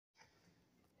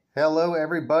Hello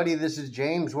everybody, this is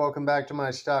James. Welcome back to my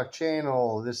stock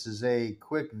channel. This is a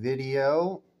quick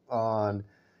video on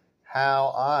how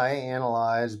I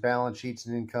analyze balance sheets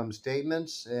and income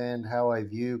statements and how I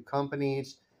view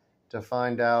companies to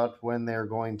find out when they're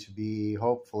going to be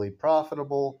hopefully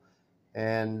profitable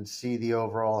and see the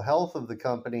overall health of the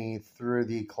company through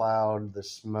the cloud, the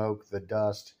smoke, the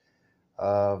dust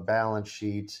of balance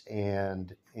sheets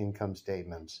and income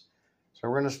statements. So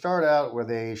we're going to start out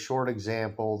with a short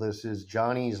example. This is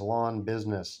Johnny's Lawn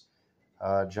Business.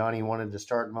 Johnny wanted to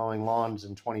start mowing lawns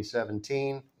in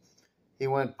 2017. He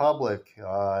went public. He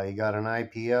got an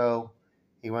IPO.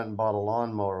 He went and bought a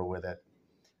lawnmower with it.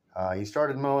 He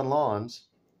started mowing lawns.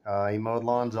 He mowed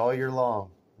lawns all year long.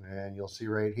 And you'll see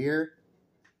right here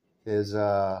his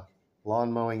lawn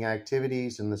mowing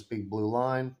activities in this big blue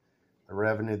line, the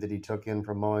revenue that he took in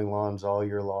from mowing lawns all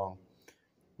year long.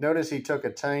 Notice he took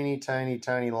a tiny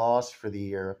loss for the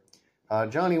year.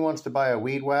 Johnny wants to buy a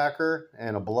weed whacker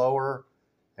and a blower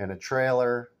and a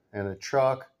trailer and a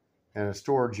truck and a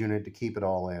storage unit to keep it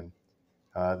all in.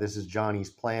 This is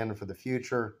Johnny's plan for the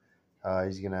future.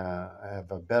 He's going to have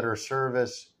a better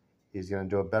service. He's going to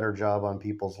do a better job on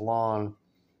people's lawn.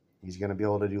 He's going to be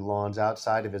able to do lawns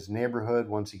outside of his neighborhood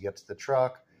once he gets the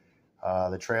truck.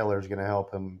 The trailer is going to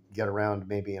help him get around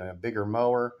maybe in a bigger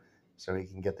mower, so he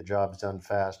can get the jobs done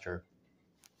faster.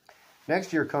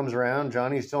 Next year comes around,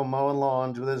 Johnny's still mowing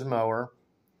lawns with his mower.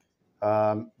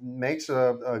 Makes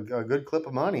a good clip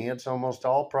of money. It's almost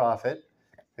all profit,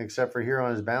 except for here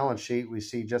on his balance sheet, we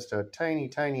see just a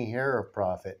tiny hair of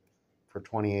profit for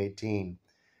 2018.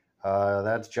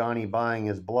 That's Johnny buying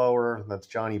his blower. That's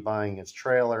Johnny buying his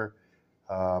trailer,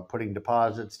 putting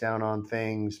deposits down on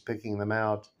things, picking them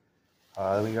out.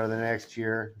 Then we go to the next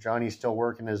year. Johnny's still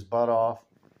working his butt off.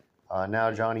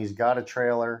 Now Johnny's got a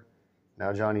trailer.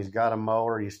 Now Johnny's got a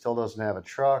mower. He still doesn't have a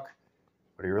truck,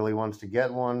 but he really wants to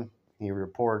get one. He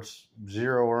reports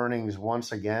zero earnings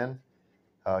once again.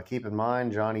 Keep in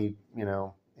mind, Johnny,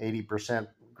 80%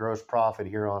 gross profit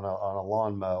here on a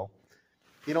lawn mow.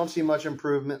 You don't see much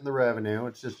improvement in the revenue.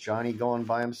 It's just Johnny going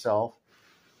by himself.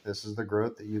 This is the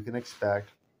growth that you can expect.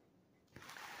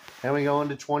 Then we go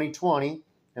into 2020,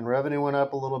 and revenue went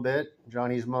up a little bit.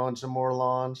 Johnny's mowing some more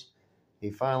lawns. He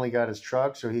finally got his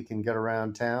truck so he can get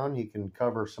around town. He can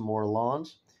cover some more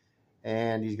lawns.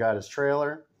 And he's got his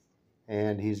trailer.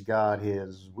 And he's got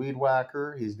his weed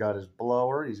whacker. He's got his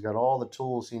blower. He's got all the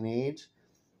tools he needs.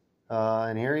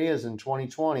 And here he is in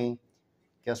 2020.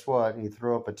 Guess what? He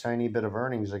threw up a tiny bit of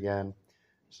earnings again.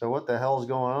 So what the hell's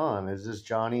going on? Is this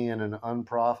Johnny in an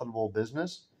unprofitable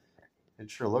business?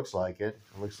 It sure looks like it.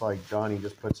 It looks like Johnny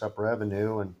just puts up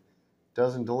revenue and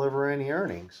doesn't deliver any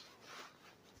earnings.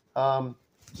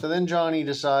 So then Johnny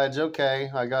decides, okay,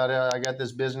 I got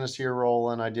this business here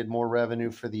rolling. I did more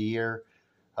revenue for the year.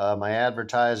 My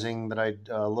advertising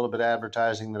a little bit of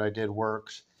advertising that I did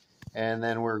works. And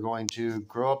then we're going to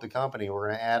grow up the company. We're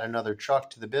going to add another truck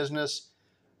to the business.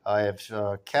 I have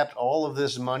kept all of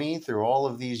this money through all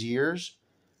of these years.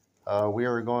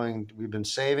 We've been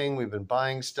saving, we've been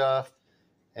buying stuff,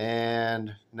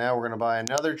 and now we're going to buy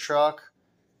another truck.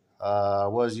 I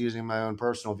was using my own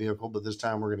personal vehicle, but this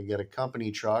time we're going to get a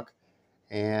company truck.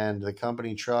 And the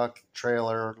company truck,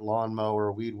 trailer,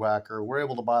 lawnmower, weed whacker, we're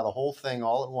able to buy the whole thing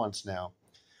all at once now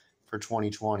for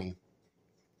 2020.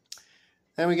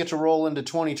 Then we get to roll into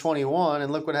 2021,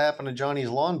 and look what happened to Johnny's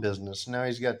lawn business. Now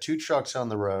he's got 2 trucks on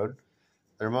the road.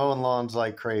 They're mowing lawns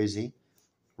like crazy.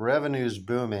 Revenue's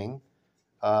booming.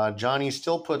 Johnny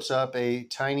still puts up a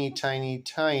tiny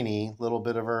little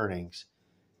bit of earnings.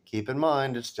 Keep in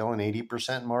mind, it's still an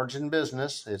 80% margin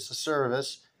business. It's a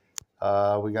service.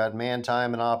 We got man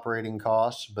time and operating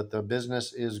costs, but the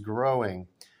business is growing.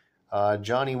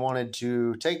 Johnny wanted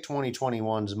to take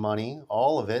 2021's money,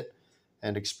 all of it,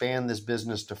 and expand this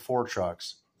business to 4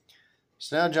 trucks.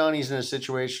 So now Johnny's in a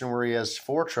situation where he has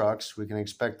 4 trucks. We can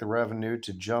expect the revenue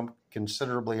to jump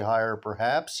considerably higher,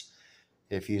 perhaps,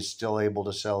 if he's still able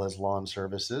to sell his lawn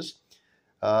services.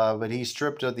 But he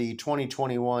stripped of the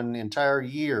 2021 entire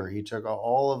year. He took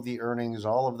all of the earnings,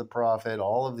 all of the profit,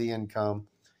 all of the income,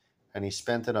 and he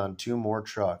spent it on 2 more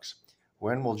trucks.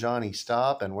 When will Johnny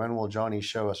stop, and when will Johnny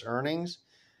show us earnings?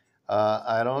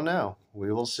 I don't know.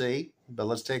 We will see. But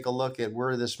let's take a look at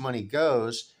where this money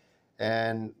goes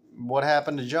and what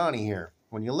happened to Johnny here.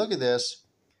 When you look at this,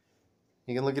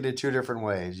 you can look at it 2 different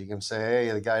ways. You can say,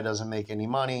 hey, the guy doesn't make any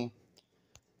money.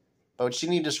 But you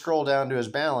need to scroll down to his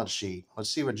balance sheet. Let's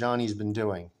see what Johnny's been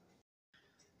doing.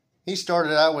 He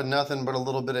started out with nothing but a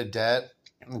little bit of debt.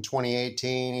 In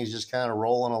 2018, he's just kind of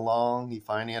rolling along. He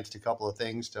financed a couple of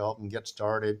things to help him get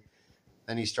started.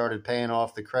 Then he started paying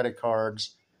off the credit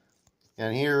cards.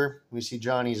 And here we see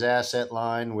Johnny's asset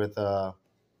line with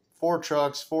 4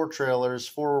 trucks, 4 trailers,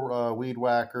 4 weed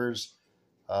whackers,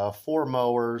 4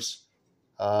 mowers,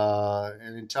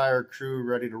 an entire crew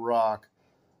ready to rock.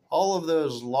 All of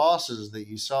those losses that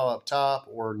you saw up top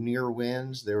were near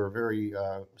wins. They were very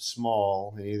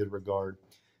small in either regard.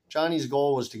 Johnny's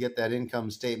goal was to get that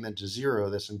income statement to 0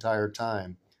 this entire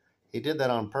time. He did that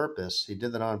on purpose. He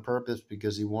did that on purpose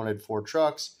because he wanted 4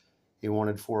 trucks. He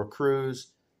wanted 4 crews.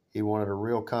 He wanted a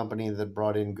real company that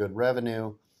brought in good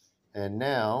revenue. And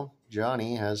now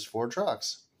Johnny has 4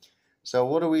 trucks. So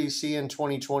what do we see in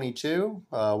 2022?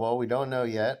 Well, we don't know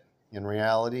yet. In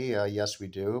reality, yes, we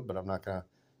do, but I'm not going to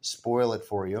spoil it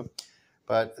for you.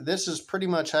 But this is pretty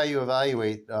much how you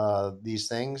evaluate these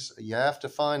things. You have to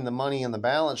find the money in the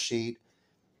balance sheet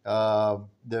that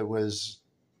was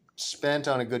spent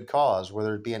on a good cause,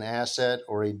 whether it be an asset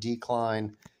or a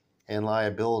decline in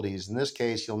liabilities. In this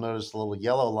case, you'll notice the little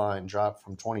yellow line drop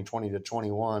from 2020 to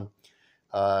 21.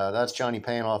 That's Johnny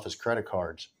paying off his credit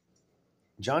cards.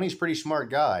 Johnny's a pretty smart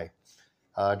guy.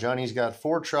 Johnny's got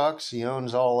 4 trucks. He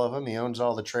owns all of them. He owns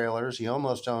all the trailers. He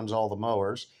almost owns all the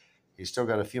mowers. He's still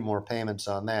got a few more payments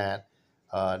on that.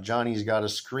 Johnny's got a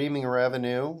screaming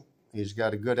revenue. He's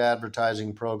got a good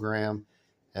advertising program,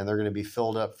 and they're going to be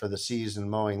filled up for the season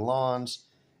mowing lawns.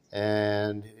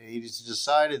 And he's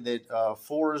decided that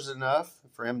 4 is enough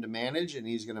for him to manage, and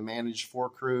he's going to manage 4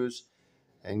 crews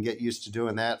and get used to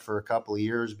doing that for a couple of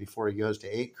years before he goes to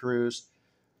 8 crews.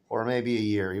 Or maybe a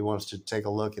year. He wants to take a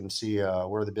look and see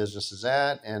where the business is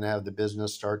at and have the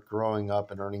business start growing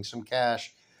up and earning some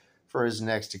cash for his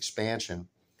next expansion.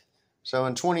 So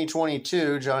in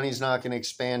 2022, Johnny's not going to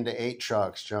expand to 8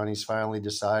 trucks. Johnny's finally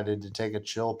decided to take a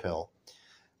chill pill.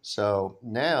 So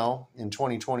now in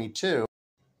 2022,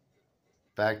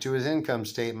 back to his income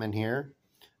statement here,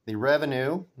 the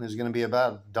revenue is going to be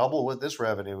about double what this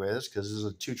revenue is because this is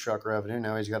a 2 truck revenue.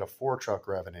 Now he's got a 4 truck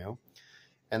revenue.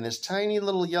 And this tiny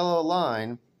little yellow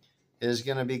line is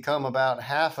going to become about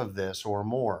half of this or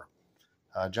more.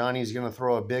 Johnny's going to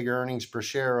throw a big earnings per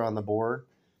share on the board.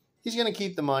 He's going to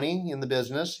keep the money in the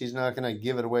business. He's not going to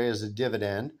give it away as a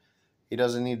dividend. He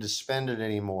doesn't need to spend it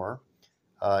anymore.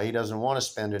 He doesn't want to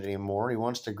spend it anymore. He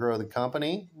wants to grow the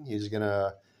company. He's going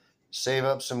to save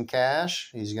up some cash.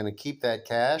 He's going to keep that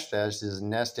cash as his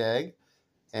nest egg.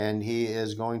 And he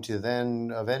is going to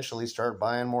then eventually start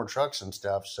buying more trucks and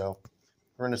stuff. So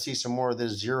we're going to see some more of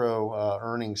this 0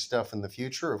 earnings stuff in the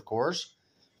future, of course.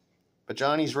 But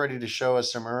Johnny's ready to show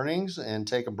us some earnings and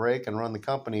take a break and run the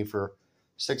company for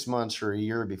 6 months or a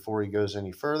year before he goes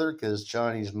any further because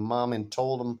Johnny's mom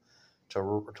told him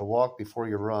to walk before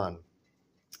you run.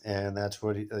 And that's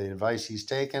what the advice he's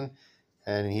taken.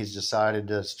 And he's decided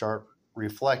to start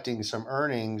reflecting some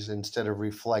earnings instead of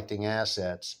reflecting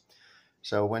assets.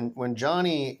 So when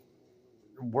Johnny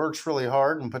works really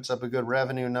hard and puts up a good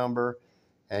revenue number,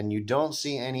 and you don't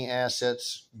see any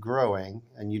assets growing,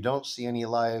 and you don't see any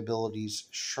liabilities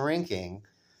shrinking,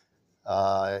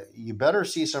 you better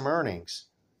see some earnings.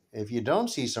 If you don't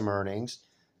see some earnings,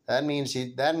 that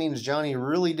means Johnny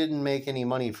really didn't make any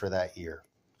money for that year.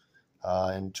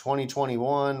 In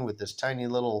 2021, with this tiny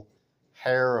little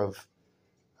hair of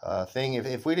thing,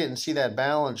 if we didn't see that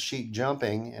balance sheet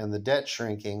jumping and the debt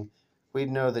shrinking,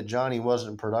 we'd know that Johnny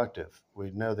wasn't productive.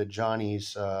 We'd know that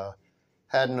Johnny's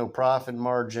had no profit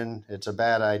margin. It's a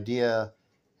bad idea.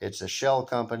 It's a shell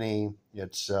company.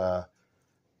 It's,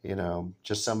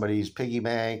 just somebody's piggy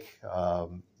bank,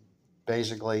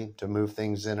 basically, to move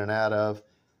things in and out of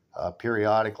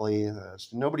periodically.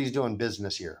 Nobody's doing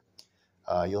business here.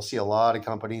 You'll see a lot of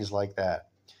companies like that.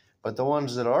 But the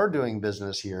ones that are doing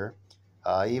business here,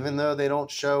 even though they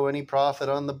don't show any profit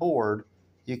on the board,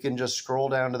 you can just scroll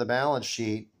down to the balance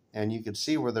sheet and you can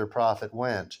see where their profit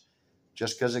went.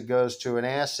 Just because it goes to an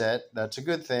asset, that's a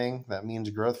good thing. That means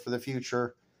growth for the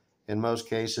future in most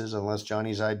cases, unless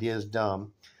Johnny's idea is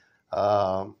dumb.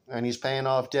 And he's paying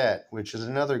off debt, which is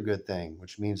another good thing,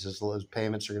 which means his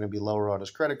payments are going to be lower on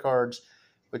his credit cards,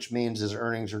 which means his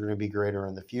earnings are going to be greater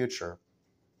in the future.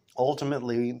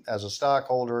 Ultimately, as a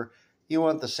stockholder, you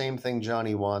want the same thing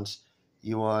Johnny wants.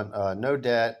 You want no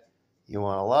debt, you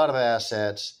want a lot of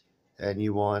assets, and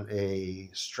you want a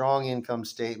strong income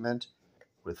statement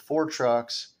with 4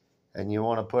 trucks, and you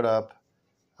want to put up,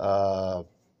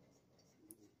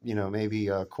 maybe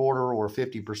a quarter or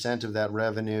 50% of that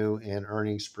revenue in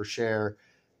earnings per share.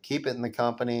 Keep it in the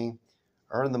company,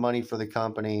 earn the money for the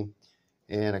company.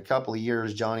 In a couple of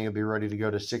years, Johnny will be ready to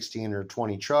go to 16 or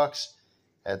 20 trucks.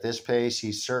 At this pace,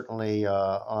 he's certainly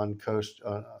on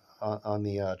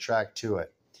the track to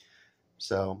it.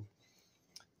 So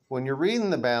when you're reading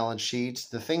the balance sheets,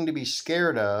 the thing to be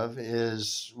scared of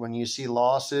is when you see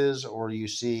losses or you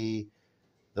see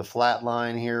the flat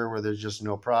line here where there's just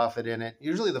no profit in it.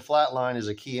 Usually the flat line is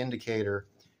a key indicator.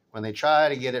 When they try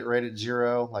to get it right at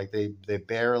zero, like they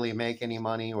barely make any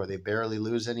money or they barely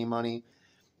lose any money,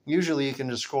 usually you can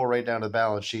just scroll right down to the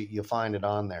balance sheet. You'll find it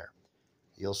on there.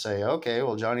 You'll say, okay,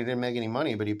 well, Johnny didn't make any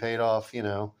money, but he paid off,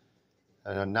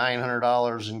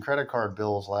 $900 in credit card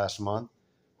bills last month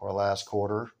or last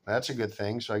quarter. That's a good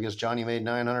thing. So I guess Johnny made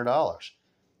 $900.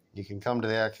 You can come to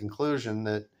that conclusion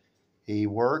that he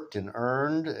worked and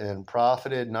earned and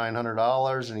profited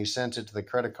 $900 and he sent it to the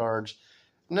credit cards.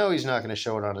 No, he's not going to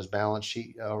show it on his balance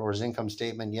sheet or his income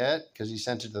statement yet because he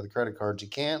sent it to the credit cards. He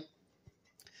can't.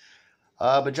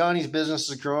 But Johnny's business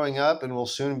is growing up and will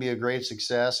soon be a great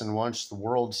success. And once the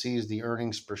world sees the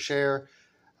earnings per share,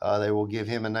 they will give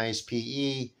him a nice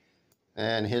PE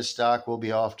and his stock will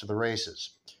be off to the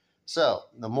races. So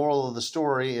the moral of the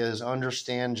story is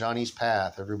understand Johnny's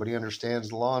path. Everybody understands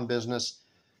the lawn business.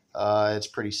 It's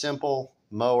pretty simple.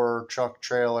 Mower, truck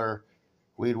trailer,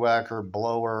 weed whacker,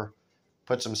 blower,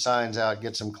 put some signs out,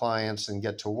 get some clients, and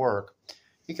get to work.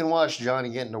 You can watch Johnny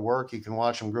get into work. You can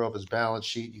watch him grow up his balance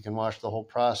sheet. You can watch the whole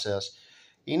process.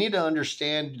 You need to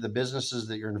understand the businesses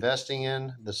that you're investing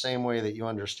in the same way that you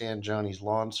understand Johnny's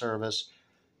lawn service.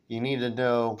 You need to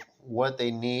know what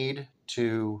they need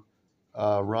to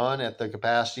run at the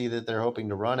capacity that they're hoping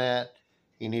to run at.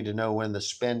 You need to know when the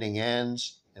spending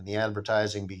ends and the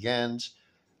advertising begins.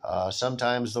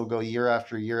 Sometimes they'll go year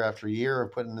after year after year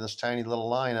of putting this tiny little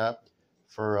line up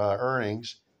for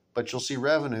earnings, but you'll see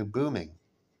revenue booming,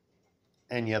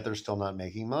 and yet they're still not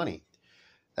making money.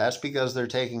 That's because they're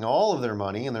taking all of their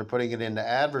money and they're putting it into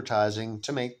advertising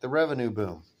to make the revenue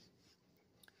boom.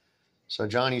 So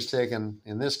Johnny's taken,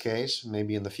 in this case,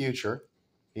 maybe in the future,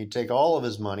 he'd take all of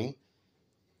his money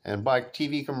and buy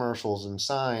TV commercials and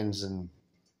signs and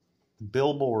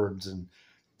billboards and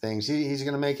things. He's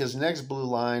going to make his next blue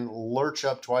line lurch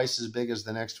up twice as big as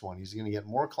the next one. He's going to get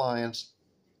more clients.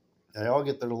 They all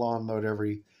get their lawn mowed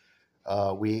every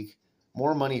week.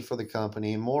 More money for the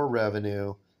company, more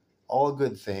revenue, all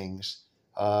good things.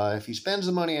 If he spends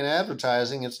the money in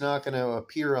advertising, it's not going to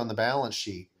appear on the balance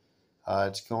sheet.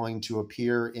 It's going to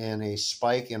appear in a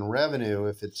spike in revenue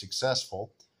if it's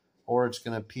successful, or it's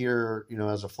going to appear,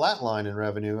 as a flat line in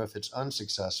revenue if it's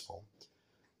unsuccessful.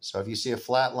 So if you see a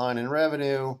flat line in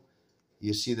revenue,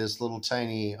 you see this little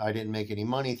tiny I didn't make any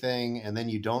money thing, and then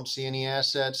you don't see any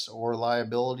assets or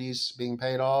liabilities being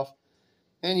paid off,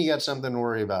 and you got something to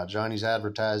worry about. Johnny's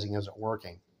advertising isn't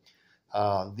working.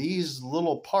 These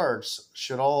little parts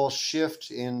should all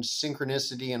shift in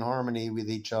synchronicity and harmony with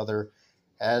each other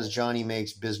as Johnny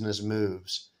makes business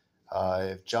moves.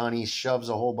 If Johnny shoves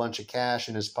a whole bunch of cash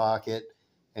in his pocket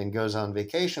and goes on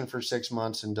vacation for 6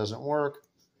 months and doesn't work,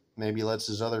 maybe lets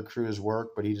his other crews work,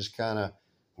 but he just kind of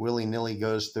willy-nilly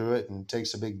goes through it and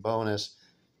takes a big bonus,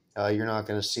 you're not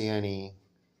going to see any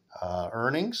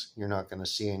earnings. You're not going to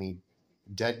see any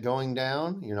debt going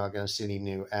down. You're not going to see any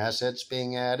new assets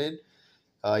being added.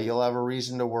 You'll have a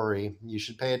reason to worry. You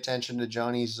should pay attention to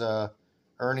Johnny's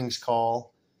earnings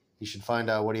call. You should find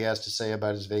out what he has to say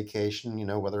about his vacation,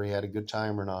 whether he had a good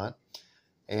time or not,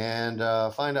 and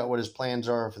find out what his plans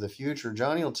are for the future.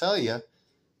 Johnny will tell you,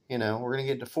 we're going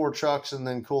to get to 4 trucks and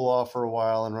then cool off for a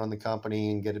while and run the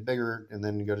company and get it bigger and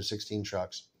then go to 16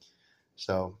 trucks.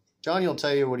 So Johnny will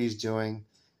tell you what he's doing.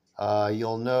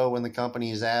 You'll know when the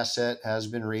company's asset has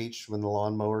been reached, when the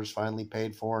lawnmower is finally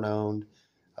paid for and owned.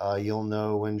 You'll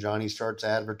know when Johnny starts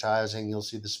advertising. You'll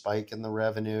see the spike in the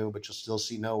revenue, but you'll still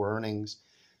see no earnings.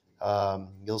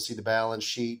 You'll see the balance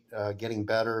sheet getting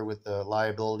better with the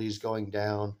liabilities going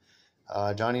down.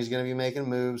 Johnny's going to be making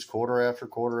moves quarter after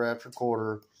quarter after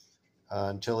quarter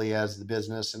until he has the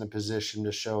business in a position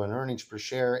to show an earnings per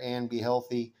share and be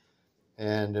healthy.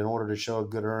 And in order to show a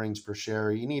good earnings per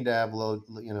share, you need to have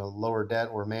lower debt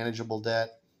or manageable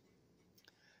debt.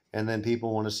 And then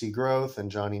people want to see growth,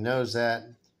 and Johnny knows that.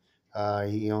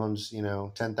 He owns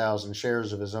 10,000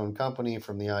 shares of his own company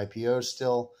from the IPO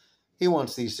still. He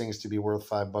wants these things to be worth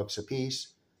 $5 a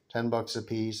piece, $10 a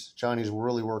piece. Johnny's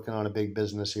really working on a big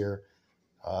business here.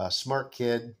 Smart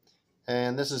kid,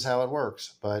 and this is how it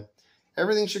works. But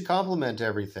everything should complement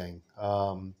everything.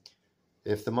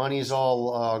 If the money's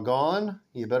all gone,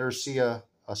 you better see a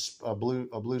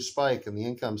blue spike in the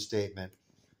income statement.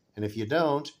 And if you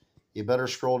don't, you better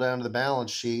scroll down to the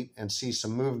balance sheet and see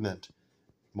some movement.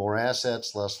 More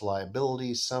assets, less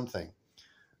liabilities, something.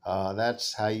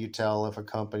 That's how you tell if a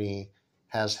company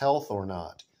has health or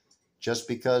not. Just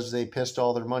because they pissed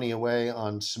all their money away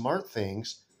on smart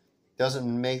things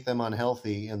doesn't make them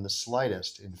unhealthy in the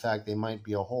slightest. In fact, they might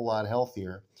be a whole lot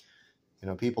healthier.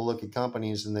 People look at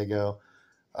companies and they go,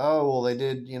 oh, well, they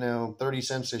did, 30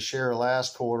 cents a share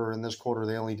last quarter, and this quarter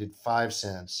they only did 5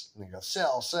 cents. And they go,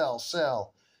 sell, sell,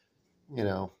 sell.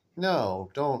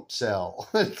 No, don't sell.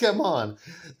 Come on.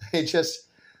 They just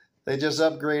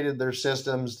upgraded their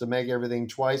systems to make everything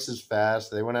twice as fast.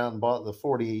 They went out and bought the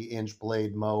 40-inch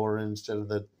blade mower instead of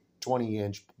the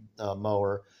 20-inch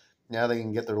mower. Now they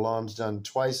can get their lawns done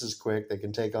twice as quick. They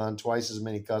can take on twice as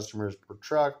many customers per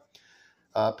truck.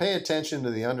 Pay attention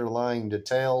to the underlying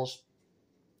details.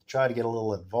 Try to get a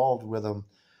little involved with them.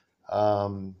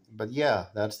 But yeah,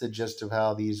 that's the gist of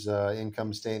how these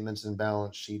income statements and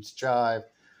balance sheets jive.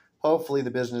 Hopefully the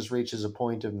business reaches a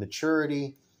point of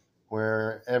maturity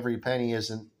where every penny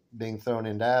isn't being thrown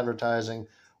into advertising,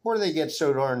 or they get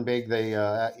so darn big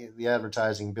the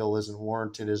advertising bill isn't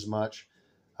warranted as much.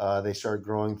 They start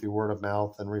growing through word of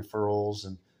mouth and referrals,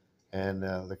 and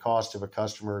the cost of a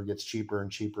customer gets cheaper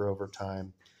and cheaper over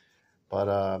time.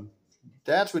 But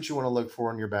that's what you want to look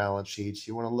for in your balance sheets.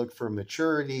 You want to look for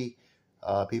maturity,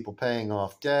 people paying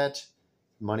off debt,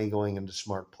 money going into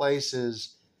smart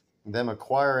places, them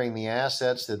acquiring the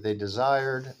assets that they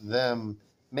desired, them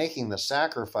making the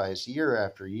sacrifice year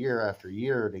after year after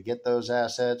year to get those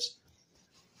assets.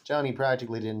 Johnny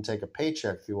practically didn't take a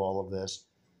paycheck through all of this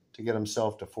to get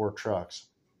himself to 4 trucks.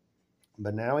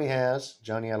 But now he has.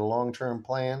 Johnny had a long-term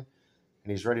plan,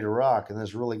 and he's ready to rock, and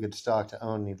there's really good stock to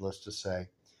own, needless to say.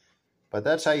 But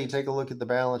that's how you take a look at the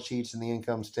balance sheets and the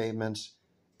income statements.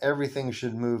 Everything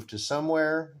should move to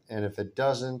somewhere, and if it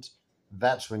doesn't,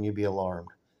 that's when you be alarmed.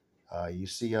 You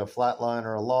see a flat line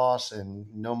or a loss and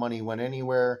no money went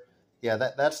anywhere. Yeah,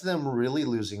 that's them really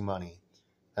losing money.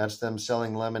 That's them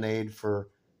selling lemonade for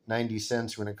 90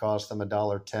 cents when it costs them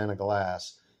 $1.10 a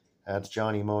glass. That's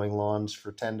Johnny mowing lawns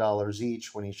for $10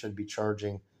 each when he should be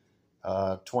charging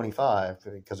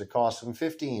 $25 because it costs him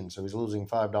 $15, so he's losing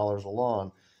 $5 a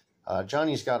lawn.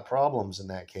 Johnny's got problems in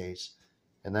that case.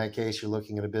 In that case, you're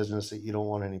looking at a business that you don't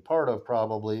want any part of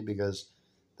probably because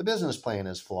the business plan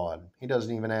is flawed. He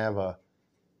doesn't even have a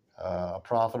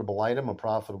profitable item, a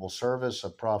profitable service, a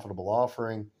profitable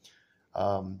offering.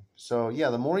 So yeah,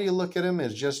 the more you look at him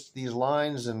as just these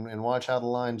lines and watch how the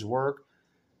lines work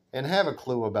and have a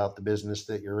clue about the business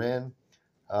that you're in.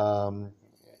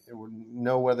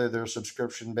 Know whether they're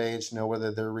subscription-based, know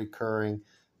whether they're recurring,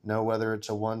 know whether it's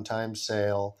a one-time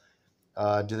sale.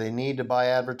 Do they need to buy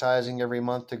advertising every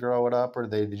month to grow it up, or do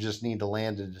they just need to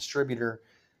land a distributor?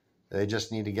 Do they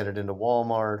just need to get it into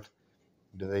Walmart?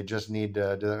 Do they just need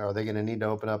to, are they going to need to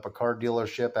open up a car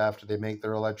dealership after they make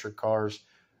their electric cars?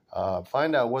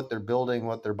 Find out what they're building,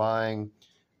 what they're buying,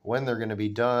 when they're going to be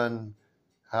done,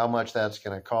 how much that's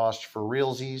going to cost for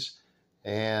realsies,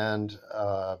 and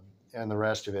the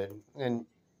rest of it. And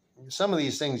some of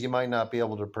these things you might not be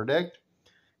able to predict.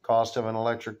 Cost of an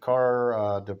electric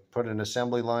car to put an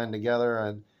assembly line together,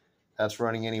 and that's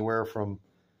running anywhere from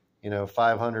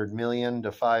 500 million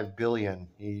to 5 billion.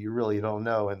 You really don't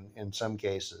know in some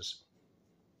cases.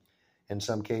 In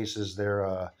some cases,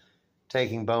 they're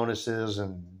taking bonuses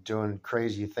and doing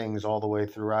crazy things all the way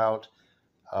throughout.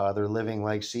 They're living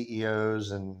like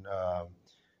CEOs and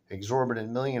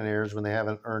exorbitant millionaires when they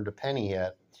haven't earned a penny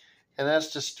yet. And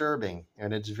that's disturbing,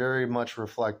 and it's very much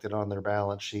reflected on their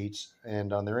balance sheets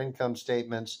and on their income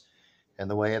statements,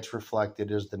 and the way it's reflected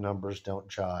is the numbers don't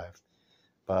jive.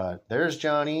 But there's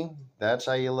Johnny. That's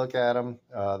how you look at him.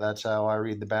 That's how I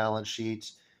read the balance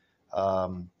sheets.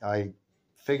 I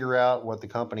figure out what the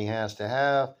company has to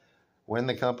have, when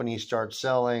the company starts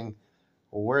selling,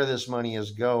 where this money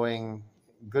is going,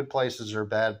 good places or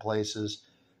bad places.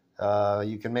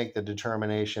 You can make the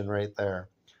determination right there.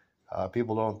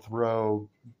 People don't throw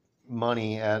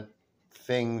money at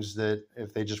things that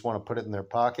if they just want to put it in their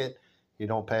pocket, you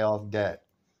don't pay off debt.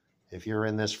 If you're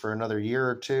in this for another year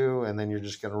or two and then you're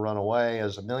just going to run away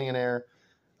as a millionaire,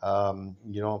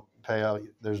 you don't pay out.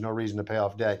 There's no reason to pay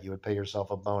off debt. You would pay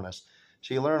yourself a bonus.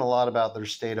 So you learn a lot about their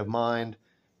state of mind.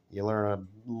 You learn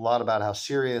a lot about how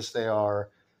serious they are.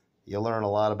 You learn a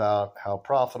lot about how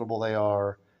profitable they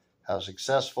are, how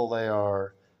successful they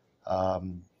are,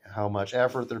 how much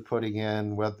effort they're putting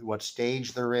in, what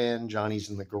stage they're in. Johnny's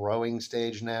in the growing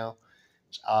stage now.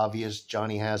 It's obvious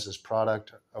Johnny has his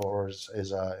product or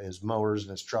his mowers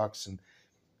and his trucks, and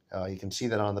you can see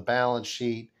that on the balance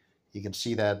sheet. You can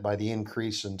see that by the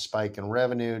increase and spike in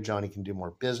revenue. Johnny can do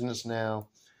more business now.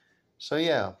 So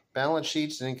yeah, balance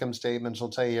sheets and income statements will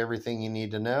tell you everything you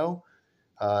need to know.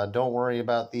 Don't worry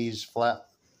about these flat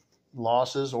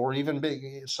losses or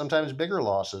even sometimes bigger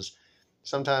losses.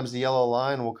 Sometimes the yellow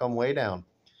line will come way down.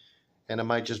 and it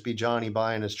might just be Johnny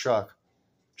buying his truck,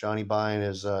 Johnny buying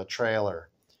his trailer.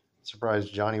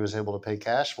 Surprised Johnny was able to pay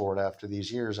cash for it after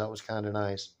these years. That was kind of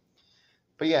nice.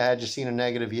 But yeah, had you seen a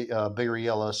negative, bigger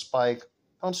yellow spike,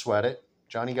 don't sweat it.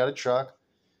 Johnny got a truck.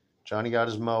 Johnny got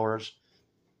his mowers.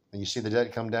 And you see the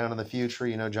debt come down in the future,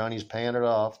 you know Johnny's paying it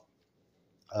off.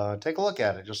 Take a look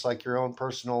at it, just like your own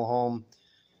personal home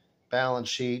balance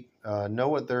sheet. Know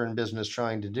what they're in business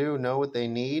trying to do, know what they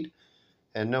need,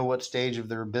 and know what stage of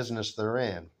their business they're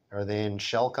in. Are they in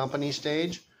shell company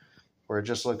stage, where it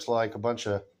just looks like a bunch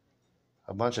of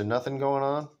nothing going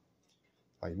on,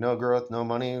 like no growth, no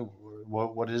money?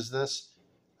 What is this?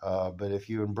 But if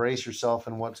you embrace yourself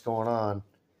and what's going on,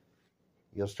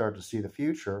 you'll start to see the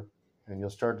future, and you'll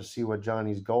start to see what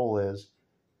Johnny's goal is,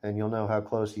 and you'll know how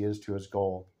close he is to his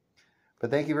goal.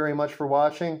 But thank you very much for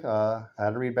watching how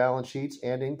to read balance sheets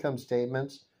and income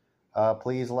statements.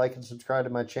 Please like and subscribe to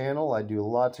my channel. I do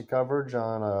lots of coverage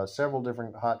on several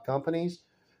different hot companies,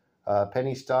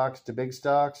 penny stocks to big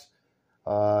stocks,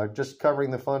 just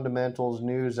covering the fundamentals,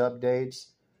 news, updates.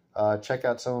 Check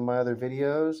out some of my other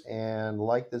videos and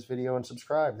like this video and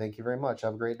subscribe. Thank you very much.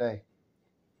 Have a great day.